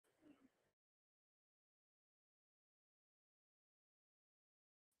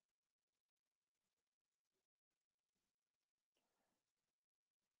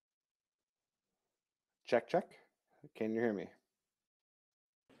Check, check. Can you hear me?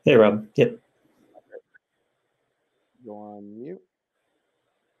 Hey, Rob. Yep. Go on mute.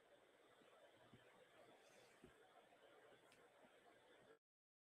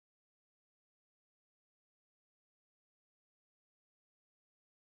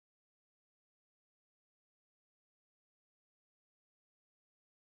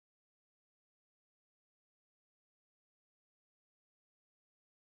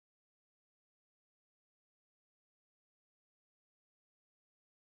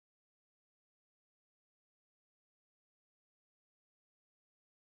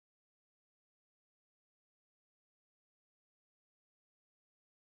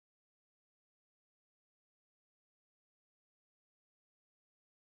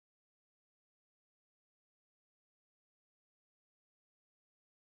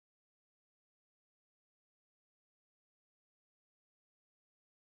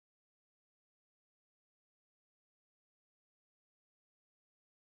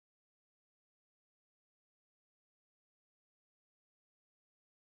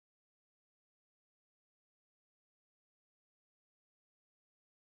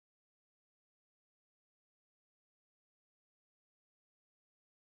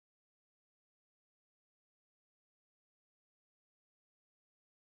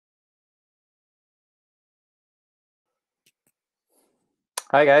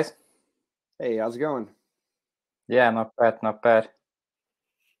 Hi guys. Hey, how's it going? Yeah, not bad, not bad.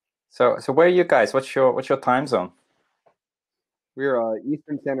 So where are you guys? What's your time zone? We're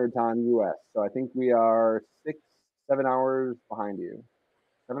Eastern Standard Time, U.S. So I think we are 7 hours behind you.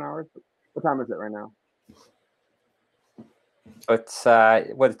 7 hours? What time is it right now? It's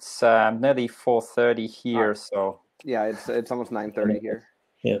nearly 4:30 here. So yeah, it's almost 9:30 here.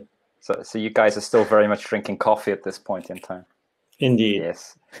 Yeah. So you guys are still very much drinking coffee at this point in time. Indeed.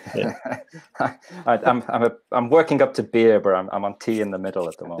 Yes. Yeah. I'm working up to beer, but I'm on tea in the middle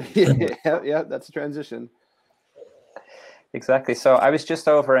at the moment. yeah, that's a transition. Exactly. So I was just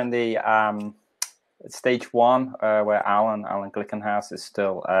over in the stage 1 where Alan Glickenhaus is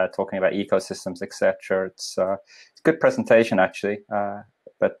still talking about ecosystems, etc. It's a good presentation actually,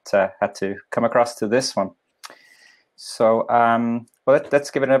 but had to come across to this one. So well, let's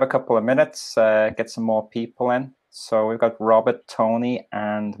give it another couple of minutes, get some more people in. So we've got Robert, Tony,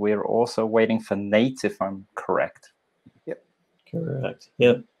 and we're also waiting for Nate, if I'm correct. Yep. Correct.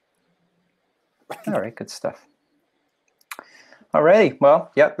 Yep. All right, good stuff. Alrighty,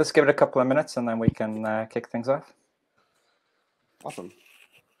 well, yeah, let's give it a couple of minutes and then we can kick things off. Awesome.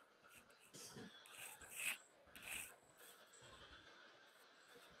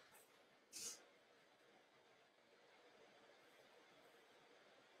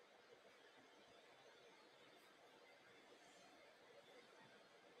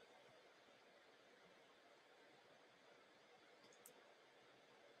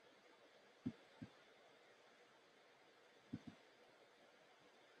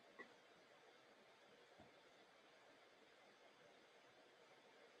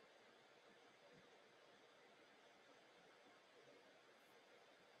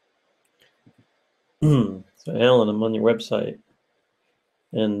 So, Alan, I'm on your website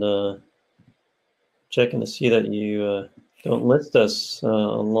and checking to see that you don't list us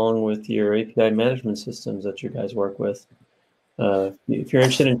along with your API management systems that you guys work with. If you're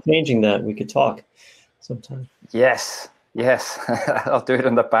interested in changing that, we could talk sometime. Yes. I'll do it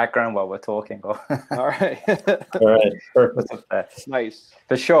in the background while we're talking. All right. All right. Perfect. Nice.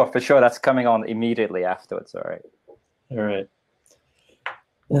 For sure. That's coming on immediately afterwards. All right. All right.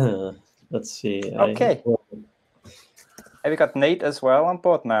 Let's see. Okay. Have we got Nate as well on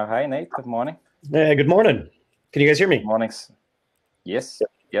board now? Hi, Nate. Good morning. Hey, good morning. Can you guys hear me? Mornings. Yes.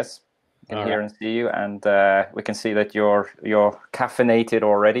 Yes. We can hear and see you, and we can see that you're caffeinated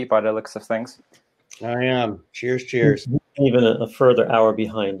already by the looks of things. I am. Cheers. Even a further hour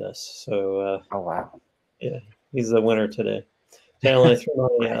behind us. So. Oh wow. Yeah, he's the winner today. Alan,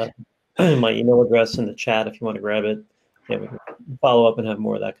 I threw my email address in the chat if you want to grab it. Yeah, we can follow up and have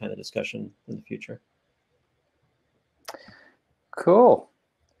more of that kind of discussion in the future. Cool.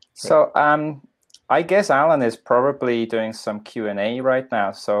 So I guess Alan is probably doing some Q&A right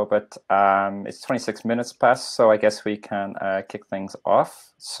now. So, but it's 26 minutes past, so I guess we can kick things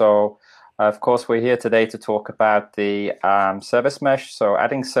off. So, of course, we're here today to talk about the service mesh. So,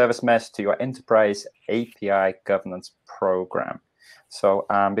 adding service mesh to your enterprise API governance program. So,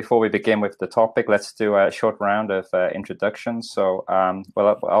 before we begin with the topic, let's do a short round of introductions. So,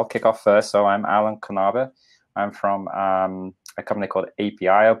 well, I'll kick off first. So, I'm Alan Knabe. I'm from a company called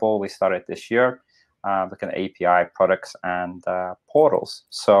APIable. We started this year, looking at API products and portals.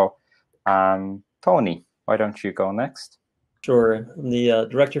 So Tony, why don't you go next? Sure. I'm the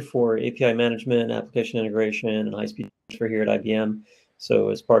director for API management, application integration, and high-speed transfer here at IBM. So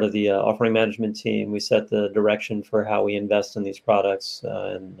as part of the offering management team, we set the direction for how we invest in these products.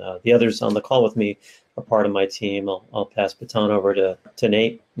 And the others on the call with me are part of my team. I'll pass baton over to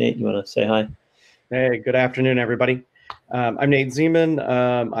Nate. Nate, you want to say hi? Hey, good afternoon, everybody. I'm Nate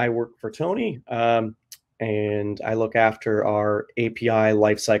Zeman. I work for Tony, and I look after our API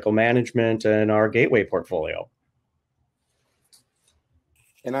lifecycle management and our gateway portfolio.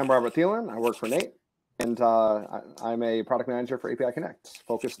 And I'm Robert Thielen. I work for Nate, and I'm a product manager for API Connect,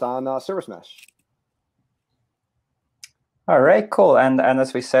 focused on service mesh. All right, cool. And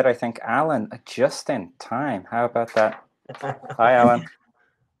as we said, I think Alan, just in time. How about that? Hi, Alan.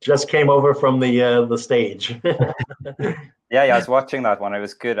 Just came over from the stage. Yeah, I was watching that one. It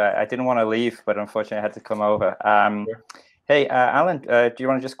was good. I didn't want to leave, but unfortunately I had to come over. Hey, Alan, do you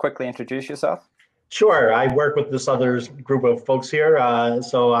want to just quickly introduce yourself? Sure. I work with this other group of folks here.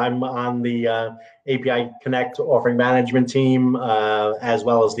 So I'm on the API Connect offering management team, as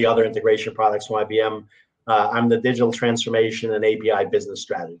well as the other integration products from IBM. I'm the digital transformation and API business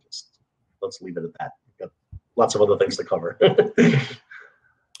strategist. Let's leave it at that. We've got lots of other things to cover.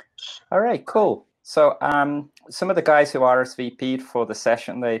 All right, cool. So some of the guys who RSVP'd for the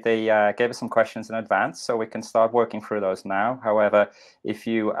session, they gave us some questions in advance, so we can start working through those now. However, if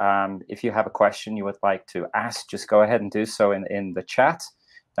you have a question you would like to ask, just go ahead and do so in the chat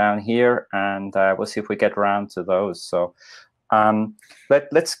down here, and we'll see if we get around to those. So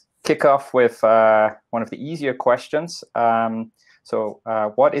let's kick off with one of the easier questions. So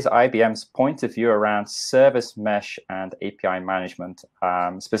what is IBM's point of view around service mesh and API management?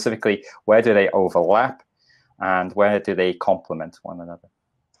 Specifically, where do they overlap and where do they complement one another?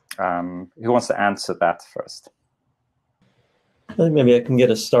 Who wants to answer that first? I think maybe I can get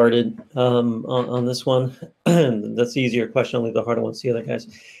us started on this one. That's the easier question. I'll leave the harder ones to the other guys.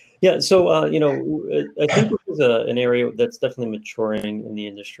 Yeah, so I think this is an area that's definitely maturing in the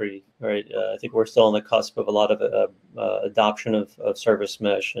industry, right? I think we're still on the cusp of a lot of adoption of service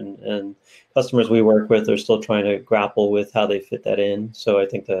mesh, and customers we work with are still trying to grapple with how they fit that in. So I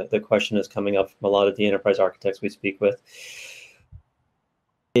think the question is coming up from a lot of the enterprise architects we speak with.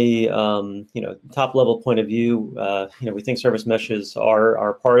 A top level point of view, we think service meshes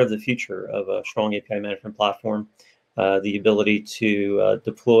are part of the future of a strong API management platform. The ability to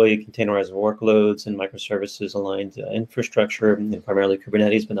deploy containerized workloads and microservices aligned infrastructure, primarily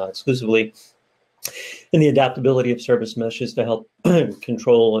Kubernetes, but not exclusively. And the adaptability of service meshes to help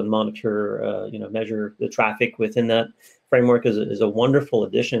control and monitor, measure the traffic within that framework is a wonderful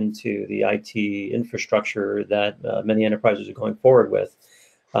addition to the IT infrastructure that many enterprises are going forward with.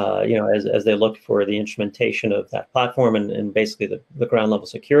 As they look for the instrumentation of that platform and basically the ground level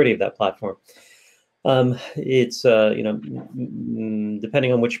security of that platform. It's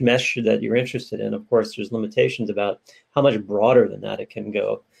depending on which mesh that you're interested in, of course, there's limitations about how much broader than that it can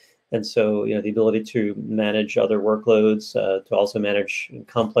go. And so, the ability to manage other workloads, to also manage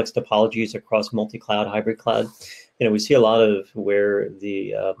complex topologies across multi-cloud, hybrid cloud. We see a lot of where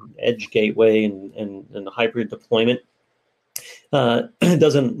the edge gateway and the hybrid deployment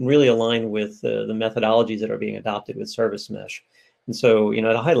doesn't really align with the methodologies that are being adopted with service mesh. And so,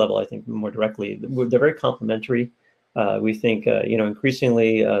 at a high level, I think more directly, they're very complementary. We think,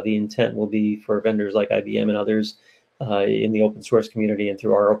 increasingly the intent will be for vendors like IBM and others in the open source community and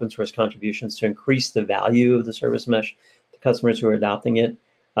through our open source contributions to increase the value of the service mesh to customers who are adopting it.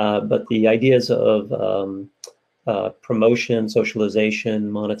 But the ideas of promotion,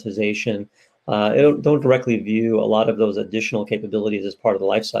 socialization, monetization, don't directly view a lot of those additional capabilities as part of the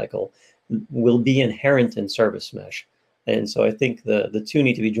lifecycle will be inherent in service mesh. And so I think the two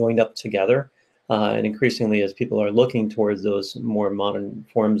need to be joined up together. And increasingly, as people are looking towards those more modern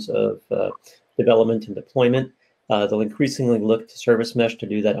forms of development and deployment, they'll increasingly look to service mesh to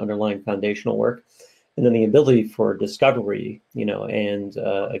do that underlying foundational work. And then the ability for discovery, and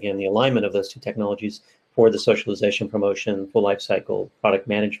again, the alignment of those two technologies for the socialization, promotion, full lifecycle, product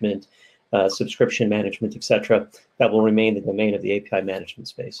management, subscription management, et cetera, that will remain the domain of the API management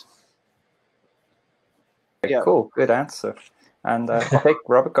space. Yeah. Cool, good answer. And okay,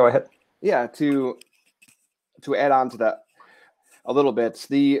 Robert, go ahead. Yeah, to add on to that a little bit,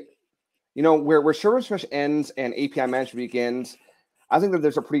 where service mesh ends and API management begins, I think that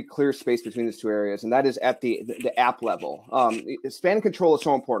there's a pretty clear space between these two areas, and that is at the app level. Span and control is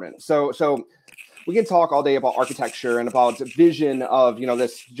so important. So we can talk all day about architecture and about vision of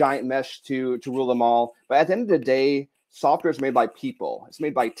this giant mesh to rule them all, but at the end of the day, software is made by people. It's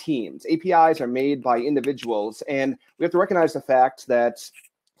made by teams. APIs are made by individuals. And we have to recognize the fact that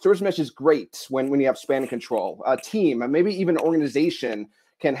service mesh is great when you have span and control. A team, and maybe even an organization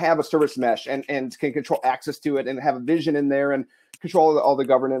can have a service mesh and can control access to it and have a vision in there and control all the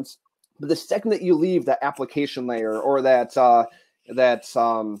governance. But the second that you leave that application layer or that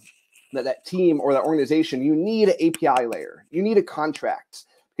team or that organization, you need an API layer. You need a contract,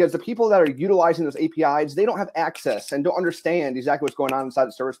 because the people that are utilizing those APIs, they don't have access and don't understand exactly what's going on inside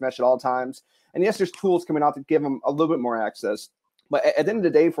the service mesh at all times. And yes, there's tools coming out to give them a little bit more access. But at the end of the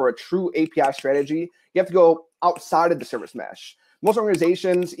day, for a true API strategy, you have to go outside of the service mesh. Most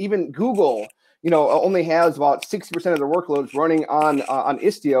organizations, even Google, only has about 60% of their workloads running on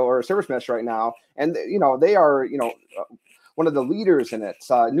Istio or Service Mesh right now, and they are one of the leaders in it.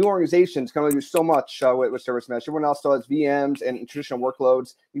 New organizations can only do so much with Service Mesh. Everyone else still has VMs and traditional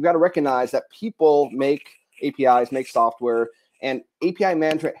workloads. You've got to recognize that people make APIs, make software, and API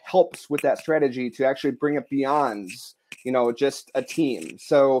management helps with that strategy to actually bring it beyond just a team.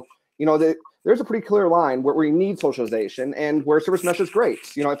 So there's a pretty clear line where we need socialization and where Service Mesh is great.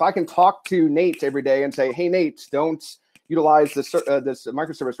 If I can talk to Nate every day and say, hey, Nate, don't utilize this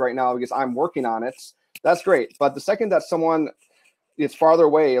microservice right now because I'm working on it, that's great. But the second that someone is farther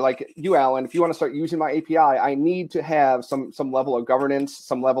away, like you, Alan, if you want to start using my API, I need to have some level of governance,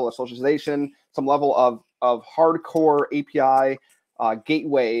 some level of socialization, some level of hardcore API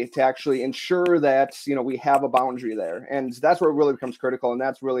gateway to actually ensure that we have a boundary there. And that's where it really becomes critical, and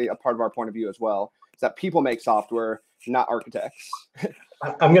that's really a part of our point of view as well, is that people make software, not architects.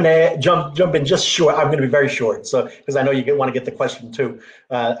 I'm going to jump in just short. I'm going to be very short, so because I know you want to get the question too.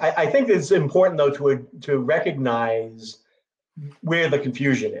 I think it's important though to recognize where the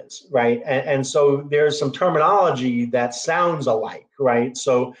confusion is, right? And so there's some terminology that sounds alike, right?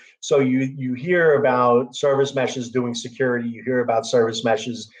 So you hear about service meshes doing security, you hear about service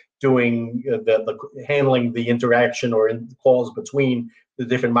meshes doing the handling the interaction or calls between the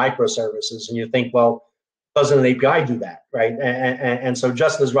different microservices, and you think, well, doesn't an API do that, right? And so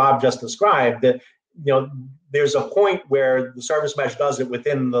just as Rob just described, that there's a point where the service mesh does it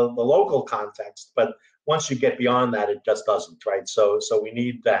within the local context, but once you get beyond that, it just doesn't, right? So we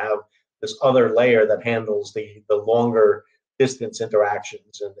need to have this other layer that handles the longer distance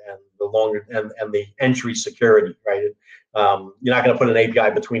interactions and the longer and the entry security, right? You're not going to put an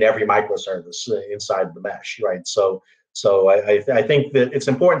API between every microservice inside the mesh, right? So I think that it's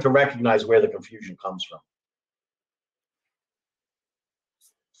important to recognize where the confusion comes from.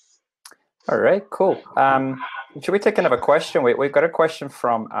 All right, cool. Should we take another question? We've got a question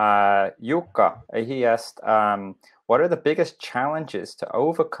from Yuka. He asked, what are the biggest challenges to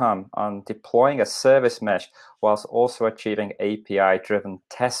overcome on deploying a service mesh whilst also achieving API-driven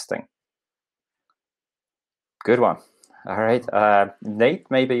testing? Good one. All right. Nate,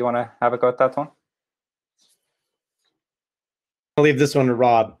 maybe you want to have a go at that one? I'll leave this one to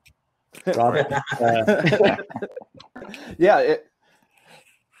Rob. Rob? Yeah,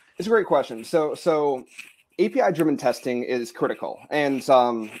 it's a great question. So API-driven testing is critical, and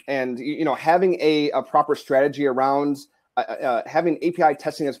having a proper strategy around having API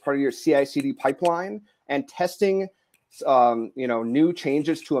testing as part of your CI/CD pipeline and testing new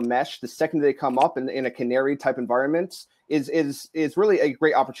changes to a mesh the second they come up in a canary type environment is really a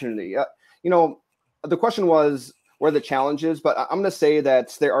great opportunity. The question was, what are the challenges? But I'm going to say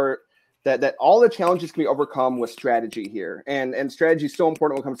that that all the challenges can be overcome with strategy here, and strategy is so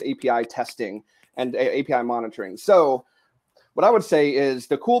important when it comes to API testing and API monitoring. So what I would say is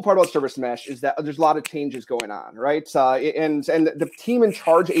the cool part about service mesh is that there's a lot of changes going on, right? And the team in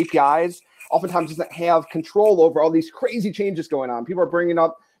charge of APIs oftentimes doesn't have control over all these crazy changes going on. People are bringing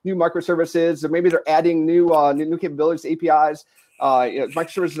up new microservices, or maybe they're adding new capabilities to APIs.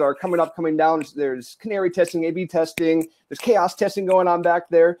 Microservices are coming down. There's canary testing, A/B testing. There's chaos testing going on back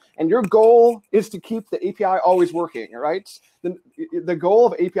there. And your goal is to keep the API always working, right? The goal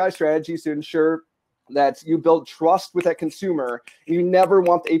of API strategy is to ensure that you build trust with that consumer. You never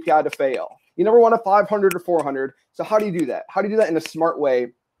want the API to fail. You never want a 500 or 400. So how do you do that? How do you do that in a smart way?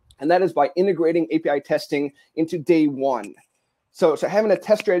 And that is by integrating API testing into day one. So having a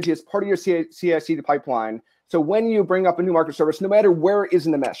test strategy as part of your CI/CD pipeline. So when you bring up a new microservice, no matter where it is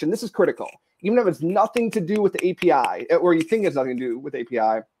in the mesh, and this is critical, even if it's nothing to do with the API, or you think it's nothing to do with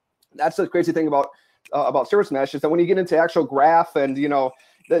API, that's the crazy thing about service mesh is that when you get into actual graph and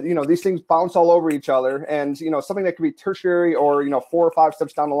these things bounce all over each other, and something that could be tertiary or 4 or 5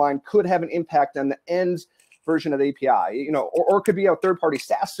 steps down the line could have an impact on the end version of the API, or it could be a third-party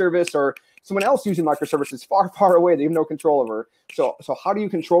SaaS service or someone else using microservices far, far away that you have no control over. So how do you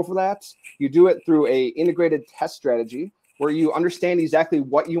control for that? You do it through a integrated test strategy where you understand exactly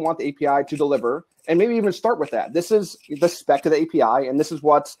what you want the API to deliver And maybe even start with that. This is the spec of the API, and this is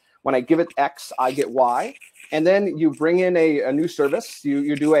what, when I give it X, I get Y. And then you bring in a new service.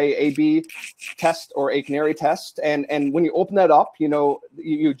 You do a A/B test or a canary test. And when you open that up,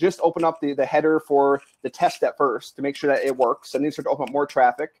 you just open up the header for the test at first to make sure that it works. And then you start to open up more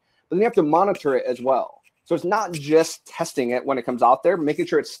traffic. But then you have to monitor it as well. So it's not just testing it when it comes out there, making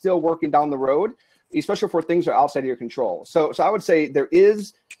sure it's still working down the road, especially for things that are outside of your control. So I would say there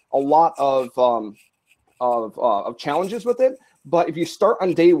is a lot of challenges with it. But if you start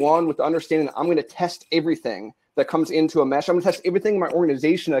on day one with the understanding that I'm going to test everything that comes into a mesh, I'm going to test everything in my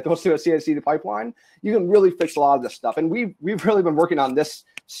organization that goes through a CI/CD pipeline, you can really fix a lot of this stuff. And we've really been working on this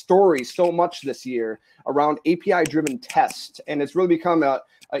story so much this year around API-driven test, and it's really become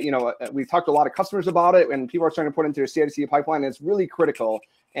we've talked to a lot of customers about it, and people are starting to put it into their CI/CD pipeline, and it's really critical.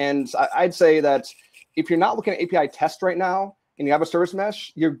 And I'd say that if you're not looking at API test right now, and you have a service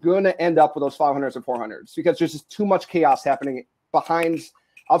mesh, you're going to end up with those 500s and 400s because there's just too much chaos happening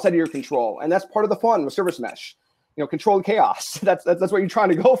outside of your control. And that's part of the fun with service mesh, controlled chaos. That's what you're trying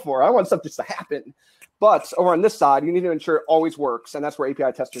to go for. I want stuff just to happen. But over on this side, you need to ensure it always works. And that's where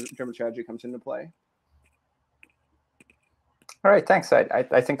API test-driven strategy comes into play. All right, thanks.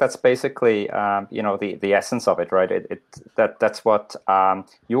 I think that's basically the essence of it, right? That's what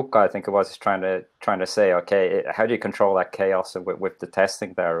Jukka, I think it was, trying to say. Okay, how do you control that chaos with the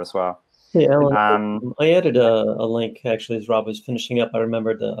testing there as well? Hey, Alan, I added a link actually as Rob was finishing up. I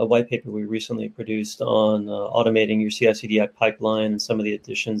remembered a white paper we recently produced on automating your CI/CD pipeline and some of the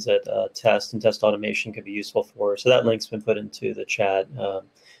additions that test and test automation can be useful for. So that link's been put into the chat.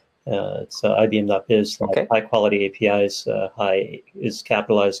 It's IBM.biz. Okay. High quality APIs. High is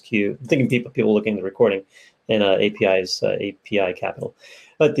capitalized Q. I'm thinking people looking at the recording, and API is API capital.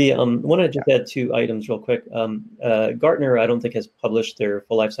 But the want to just add two items real quick. Gartner, I don't think, has published their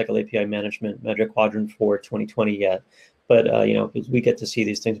full lifecycle API management Magic Quadrant for 2020 yet. But we get to see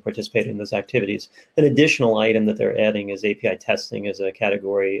these things participate in those activities. An additional item that they're adding is API testing as a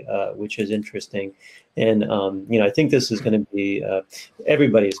category, which is interesting. And I think this is going to be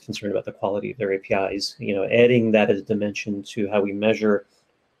everybody is concerned about the quality of their APIs. Adding that as a dimension to how we measure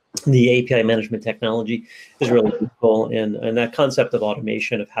the API management technology is really useful. And that concept of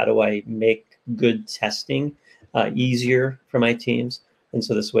automation of how do I make good testing easier for my teams. And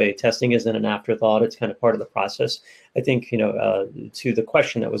so this way, testing isn't an afterthought. It's kind of part of the process. I think, to the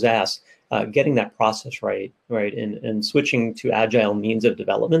question that was asked, getting that process right, and switching to agile means of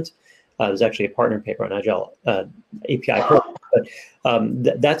development. There's actually a partner paper on agile API,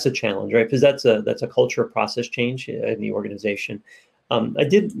 but that's a challenge, right? Because that's a culture process change in the organization. I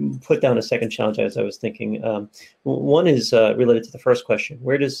did put down a second challenge as I was thinking. One is related to the first question.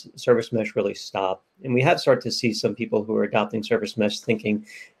 Where does service mesh really stop? And we have started to see some people who are adopting service mesh thinking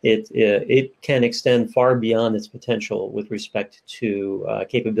it can extend far beyond its potential with respect to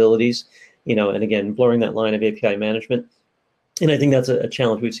capabilities, and again, blurring that line of API management. And I think that's a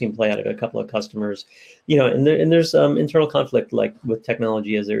challenge we've seen play out at a couple of customers, and there's internal conflict like with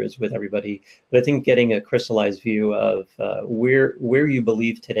technology as there is with everybody. But I think getting a crystallized view of where you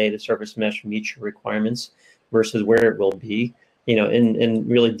believe today the service mesh meets your requirements versus where it will be, and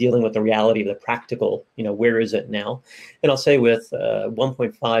really dealing with the reality of the practical, where is it now? And I'll say with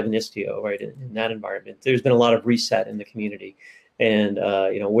 1.5 in Istio, right, in that environment, there's been a lot of reset in the community. And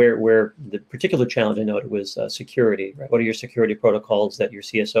where the particular challenge I noted was security. Right? What are your security protocols that your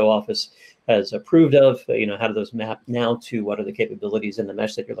CSO office has approved of? How do those map now to what are the capabilities in the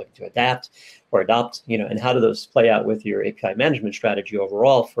mesh that you're looking to adapt or adopt? And how do those play out with your API management strategy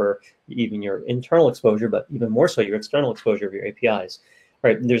overall for even your internal exposure, but even more so your external exposure of your APIs?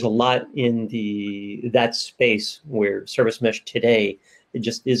 Right? There's a lot in that space where service mesh today. It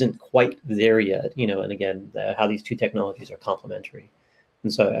just isn't quite there yet, and again, how these two technologies are complementary.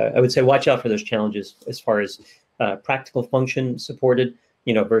 And so I would say watch out for those challenges as far as practical function supported,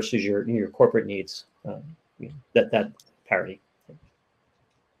 versus your corporate needs, that parity.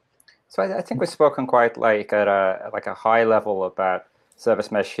 So I think we've spoken quite at a high level about service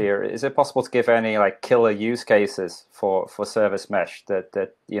mesh here. Is it possible to give any killer use cases for service mesh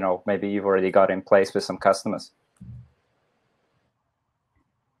that maybe you've already got in place with some customers?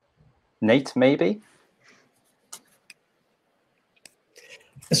 Nate, maybe?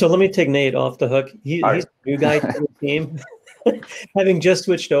 So let me take Nate off the hook. He's a new guy to the team, having just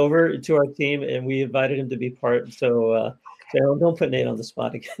switched over to our team, and we invited him to be part. So don't put Nate on the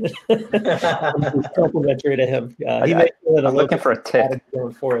spot again. I'm complimentary to him. I'm looking for a tip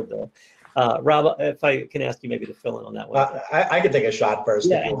going forward, though. Rob, if I can ask you maybe to fill in on that one. I could take a shot first.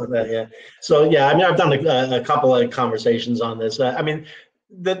 Yeah. Yeah. So, I've done a couple of conversations on this.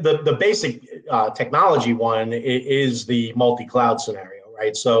 the basic technology one is the multi-cloud scenario,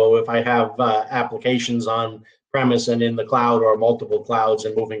 right? So if I have applications on premise and in the cloud or multiple clouds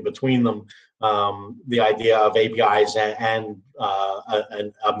and moving between them, the idea of APIs and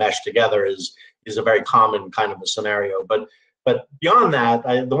a mesh together is a very common kind of a scenario. But beyond that,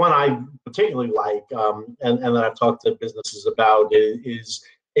 the one I particularly like and that I've talked to businesses about is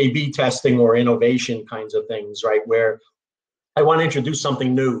A/B testing or innovation kinds of things, right? Where I want to introduce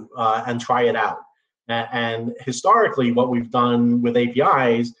something new and try it out. And historically, what we've done with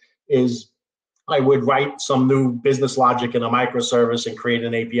APIs is I would write some new business logic in a microservice and create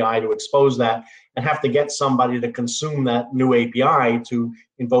an API to expose that, and have to get somebody to consume that new API to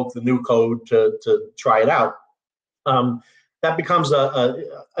invoke the new code to try it out. That becomes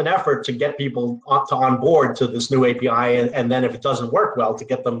an effort to get people to onboard to this new API, and then if it doesn't work well, to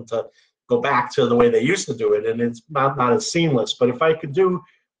get them to go back to the way they used to do it, and it's not as seamless. But if I could do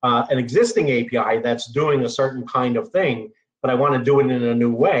an existing API that's doing a certain kind of thing, but I want to do it in a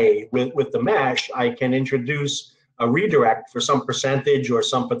new way, with the mesh, I can introduce a redirect for some percentage or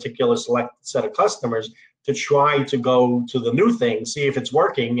some particular select set of customers to try to go to the new thing, see if it's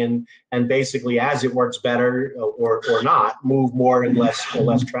working, and basically, as it works better or not, move more and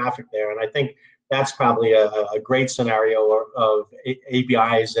less traffic there. And I think that's probably a great scenario of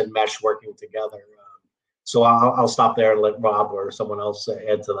APIs and mesh working together. So I'll stop there and let Rob or someone else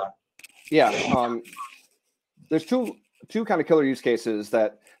add to that. Yeah, there's two kind of killer use cases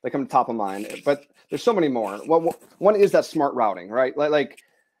that come top of mind, but there's so many more. One is that smart routing, right?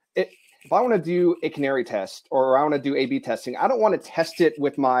 If I want to do a canary test or I want to do A/B testing, I don't want to test it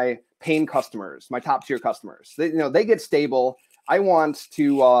with my paying customers, my top tier customers. They get stable. I want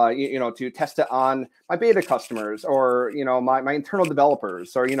to to test it on my beta customers or my internal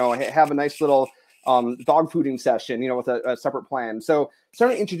developers, or have a nice little dog fooding session with a separate plan. So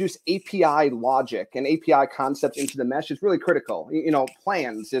starting to introduce API logic and API concepts into the mesh is really critical.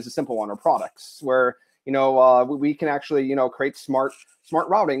 Plans is a simple one, or products, where we can actually create smart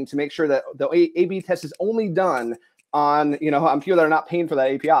routing to make sure that the A/B test is only done on people that are not paying for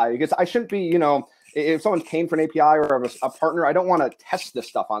that API, because I shouldn't be if someone's paying for an API or a partner, I don't want to test this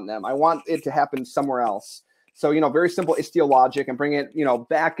stuff on them. I want it to happen somewhere else. So, very simple Istio logic, and bring it,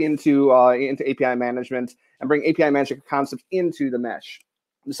 back into API management, and bring API management concepts into the mesh.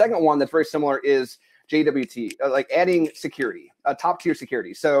 The second one that's very similar is JWT, like adding security, top tier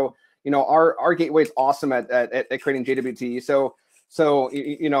security. So, our gateway is awesome at creating JWT. So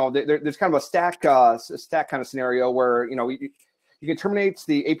there's kind of a stack kind of scenario where, you can terminate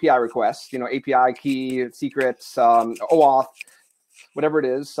the API request, API key, secrets, OAuth, whatever it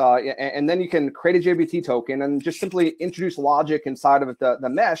is, and then you can create a JWT token and just simply introduce logic inside of the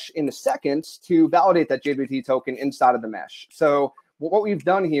mesh in a second to validate that JWT token inside of the mesh. So what we've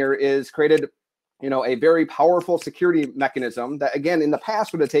done here is created, a very powerful security mechanism that, again, in the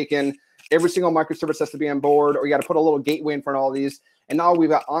past would have taken every single microservice has to be on board, or you got to put a little gateway in front of all these. And now we've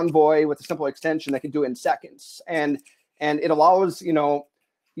got Envoy with a simple extension that can do it in seconds. And it allows, you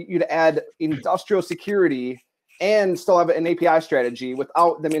to add industrial security and still have an API strategy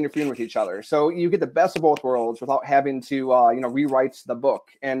without them interfering with each other. So you get the best of both worlds without having to, rewrite the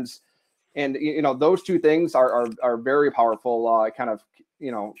book. And those two things are very powerful,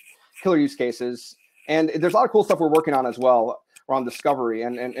 killer use cases. And there's a lot of cool stuff we're working on as well around discovery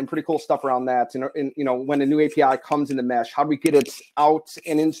and pretty cool stuff around that. And when a new API comes in the mesh, how do we get it out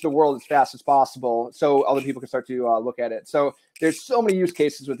and into the world as fast as possible so other people can start to look at it? So there's so many use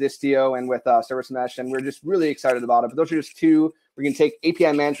cases with Istio and with Service Mesh, and we're just really excited about it. But those are just two. We can take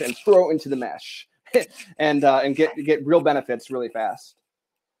API management and throw it into the mesh and get real benefits really fast.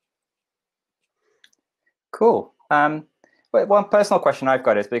 Cool. But one personal question I've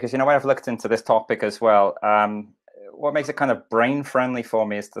got is, because when I've looked into this topic as well, what makes it kind of brain friendly for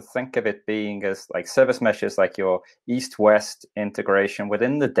me is to think of it being as like service mesh is like your east-west integration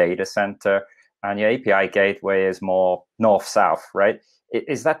within the data center, and your API gateway is more north-south, right?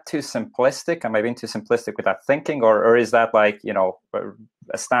 Is that too simplistic? Am I being too simplistic with that thinking, or is that like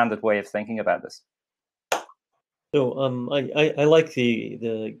a standard way of thinking about this? So I like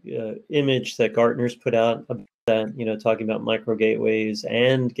the image that Gartner's put out about that, talking about micro gateways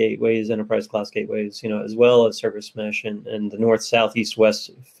and gateways, enterprise class gateways, as well as service mesh and the north, south, east,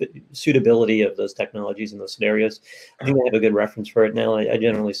 west suitability of those technologies in those scenarios. I think they have a good reference for it now. I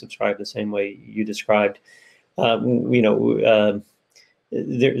generally subscribe the same way you described.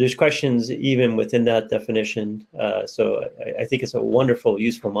 There's questions even within that definition. So I think it's a wonderful,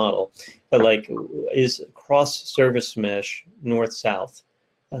 useful model. But like, is cross service mesh north-south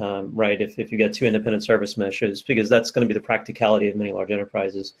right? If you get two independent service meshes, because that's going to be the practicality of many large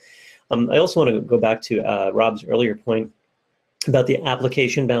enterprises. I also want to go back to Rob's earlier point about the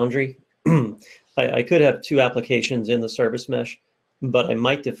application boundary. I could have two applications in the service mesh, but I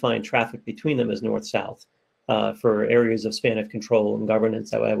might define traffic between them as north-south for areas of span of control and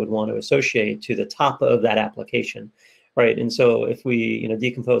governance that I would want to associate to the top of that application, right? And so if we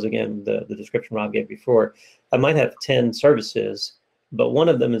decompose again the description Rob gave before, I might have 10 services, but one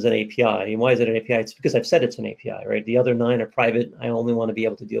of them is an API. And why is it an API? It's because I've said it's an API, right? The other 9 are private. I only want to be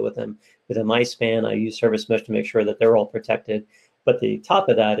able to deal with them within my span. I use service mesh to make sure that they're all protected. But the top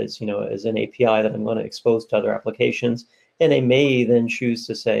of that is, is an API that I'm going to expose to other applications. And I may then choose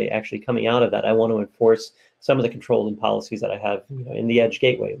to say, actually coming out of that, I want to enforce some of the controls and policies that I have in the edge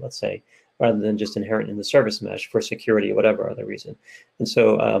gateway, let's say, rather than just inherent in the service mesh for security or whatever other reason. And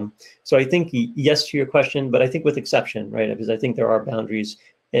so, so I think yes to your question, but I think with exception, right? Because I think there are boundaries.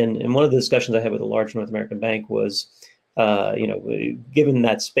 And one of the discussions I had with a large North American bank was, given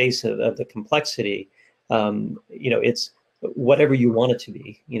that space of the complexity, it's whatever you want it to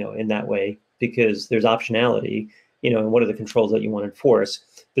be, in that way, because there's optionality, and what are the controls that you want to enforce,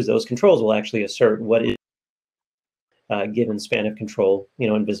 because those controls will actually assert what is given span of control,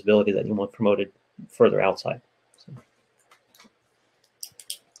 and visibility that you want promoted further outside. So.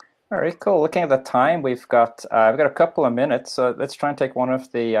 All right, cool. Looking at the time, we've got a couple of minutes, so let's try and take one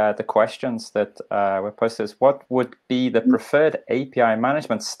of the questions that were posted. What would be the preferred API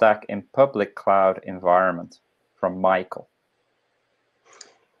management stack in public cloud environment? From Michael.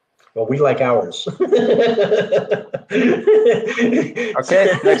 Well, we like ours. Okay,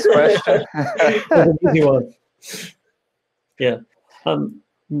 next question. Easy one. Yeah. That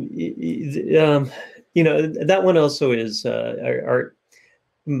one also is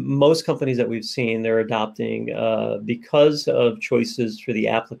most companies that we've seen, they're adopting because of choices for the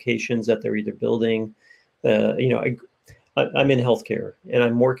applications that they're either building. I'm in healthcare, and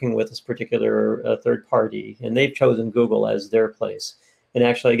I'm working with this particular third party, and they've chosen Google as their place. And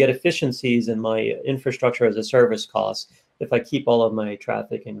actually, I get efficiencies in my infrastructure as a service cost if I keep all of my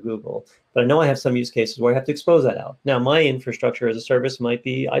traffic in Google. But I know I have some use cases where I have to expose that out. Now, my infrastructure as a service might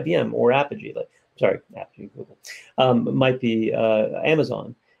be IBM or Apigee, Google, might be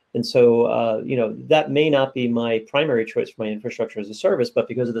Amazon. And so, that may not be my primary choice for my infrastructure as a service, but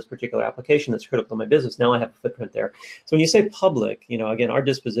because of this particular application that's critical to my business, now I have a footprint there. So when you say public, again, our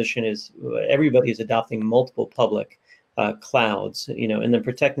disposition is everybody is adopting multiple public clouds, and then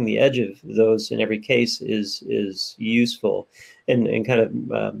protecting the edge of those in every case is useful. And kind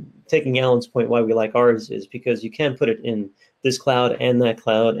of taking Alan's point, why we like ours is because you can put it in this cloud and that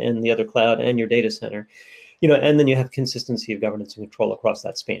cloud and the other cloud and your data center. And then you have consistency of governance and control across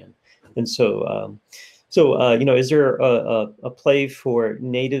that span. And so, is there a play for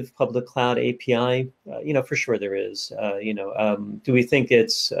native public cloud API? For sure there is. Do we think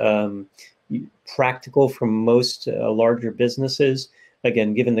it's practical for most larger businesses?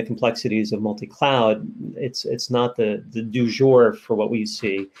 Again, given the complexities of multi-cloud, it's not the du jour for what we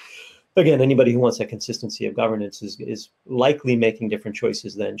see. Again, anybody who wants that consistency of governance is likely making different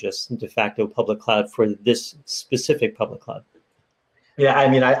choices than just de facto public cloud for this specific public cloud. Yeah, I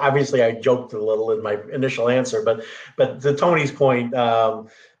mean, I joked a little in my initial answer, but to Tony's point,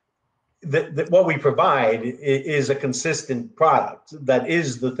 what we provide is a consistent product that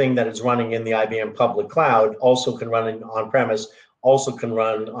is the thing that is running in the IBM public cloud, also can run on-premise, also can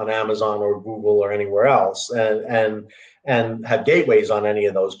run on Amazon or Google or anywhere else, and have gateways on any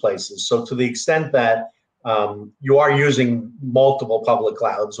of those places. So to the extent that you are using multiple public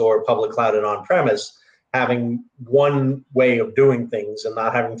clouds or public cloud and on-premise, having one way of doing things and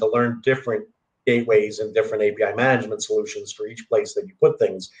not having to learn different gateways and different API management solutions for each place that you put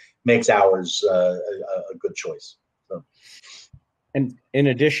things makes ours a good choice. So. And in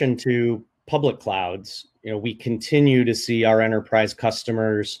addition to public clouds, we continue to see our enterprise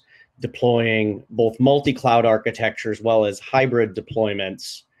customers deploying both multi-cloud architecture as well as hybrid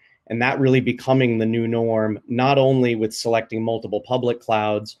deployments, and that really becoming the new norm, not only with selecting multiple public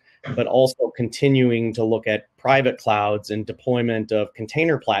clouds, but also continuing to look at private clouds and deployment of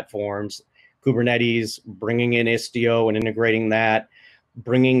container platforms, Kubernetes, bringing in Istio and integrating that,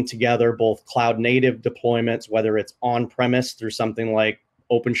 bringing together both cloud native deployments, whether it's on-premise through something like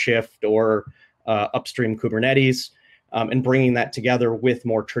OpenShift or upstream Kubernetes, and bringing that together with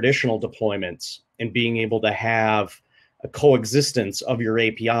more traditional deployments and being able to have a coexistence of your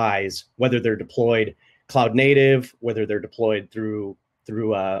APIs, whether they're deployed cloud native, whether they're deployed through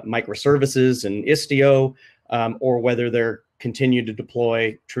microservices and Istio, or whether they're continued to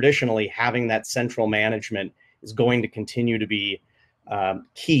deploy traditionally. Having that central management is going to continue to be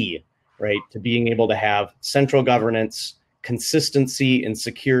key, right, to being able to have central governance, consistency, and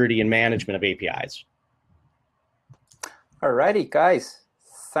security and management of APIs. Alrighty, guys,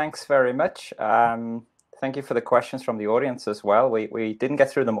 thanks very much. Thank you for the questions from the audience as well. We didn't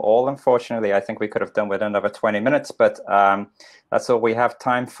get through them all, unfortunately. I think we could have done with another 20 minutes, but that's all we have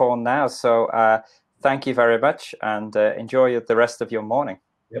time for now. So thank you very much, and enjoy the rest of your morning.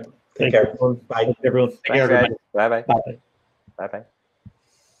 Yep. Take care. Bye. Everyone. Thanks, everybody. Bye-bye. Bye. Bye-bye.